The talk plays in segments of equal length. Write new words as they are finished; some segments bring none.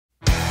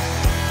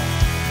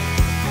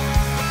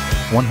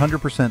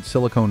100%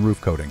 silicone roof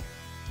coating.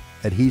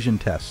 Adhesion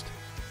test.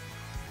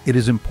 It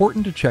is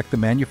important to check the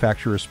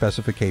manufacturer's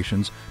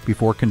specifications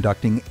before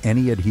conducting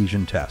any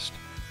adhesion test.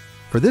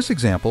 For this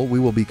example, we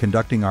will be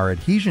conducting our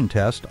adhesion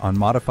test on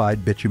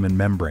modified bitumen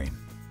membrane.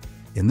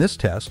 In this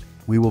test,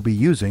 we will be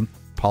using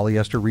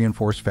polyester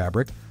reinforced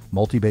fabric,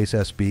 multi-base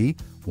SB,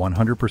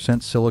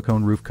 100%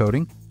 silicone roof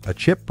coating, a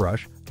chip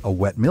brush, a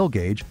wet mill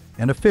gauge,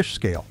 and a fish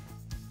scale.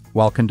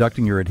 While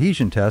conducting your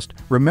adhesion test,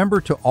 remember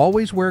to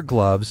always wear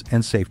gloves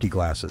and safety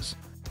glasses.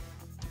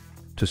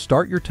 To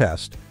start your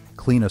test,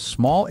 clean a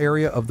small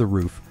area of the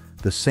roof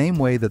the same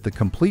way that the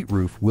complete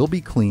roof will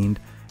be cleaned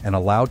and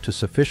allowed to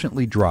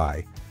sufficiently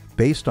dry,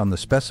 based on the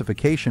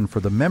specification for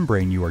the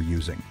membrane you are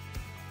using.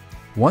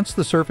 Once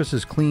the surface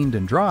is cleaned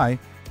and dry,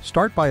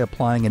 start by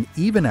applying an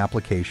even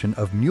application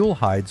of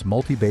Mulehide's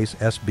multi-base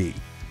SB.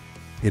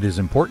 It is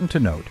important to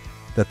note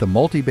that the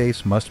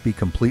multi-base must be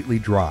completely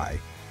dry.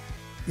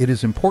 It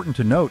is important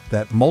to note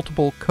that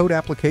multiple coat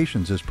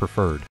applications is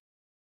preferred.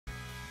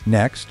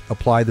 Next,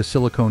 apply the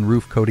silicone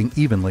roof coating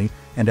evenly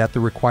and at the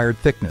required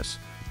thickness,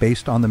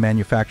 based on the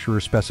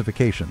manufacturer's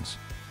specifications.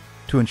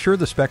 To ensure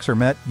the specs are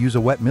met, use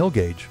a wet mill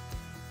gauge.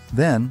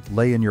 Then,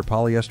 lay in your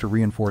polyester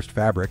reinforced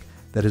fabric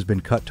that has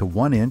been cut to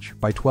 1 inch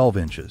by 12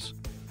 inches.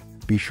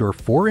 Be sure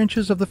 4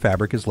 inches of the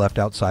fabric is left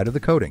outside of the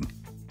coating.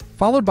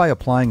 Followed by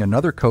applying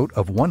another coat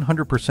of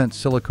 100%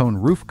 silicone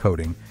roof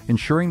coating,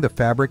 ensuring the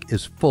fabric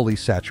is fully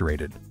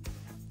saturated.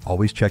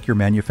 Always check your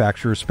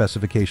manufacturer's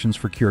specifications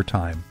for cure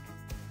time.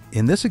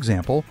 In this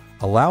example,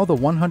 allow the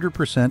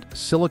 100%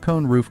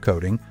 silicone roof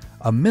coating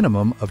a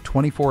minimum of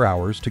 24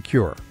 hours to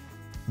cure.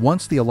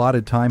 Once the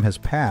allotted time has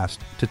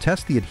passed, to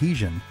test the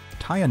adhesion,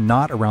 tie a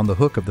knot around the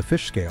hook of the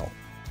fish scale.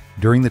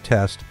 During the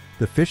test,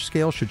 the fish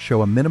scale should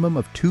show a minimum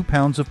of 2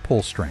 pounds of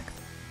pull strength.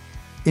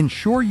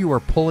 Ensure you are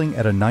pulling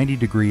at a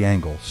 90-degree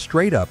angle,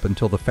 straight up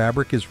until the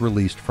fabric is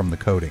released from the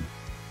coating.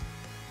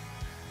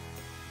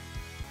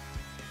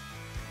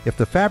 If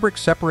the fabric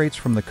separates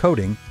from the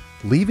coating,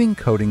 leaving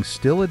coating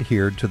still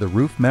adhered to the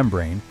roof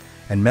membrane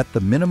and met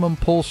the minimum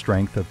pull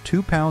strength of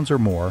 2 pounds or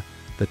more,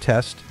 the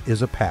test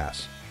is a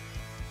pass.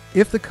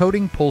 If the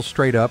coating pulls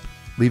straight up,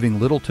 leaving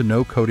little to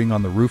no coating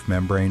on the roof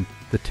membrane,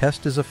 the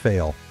test is a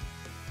fail.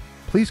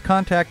 Please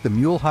contact the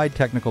Mulehide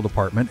Technical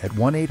Department at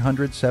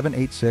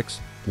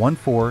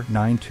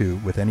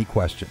 1-800-786-1492 with any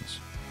questions.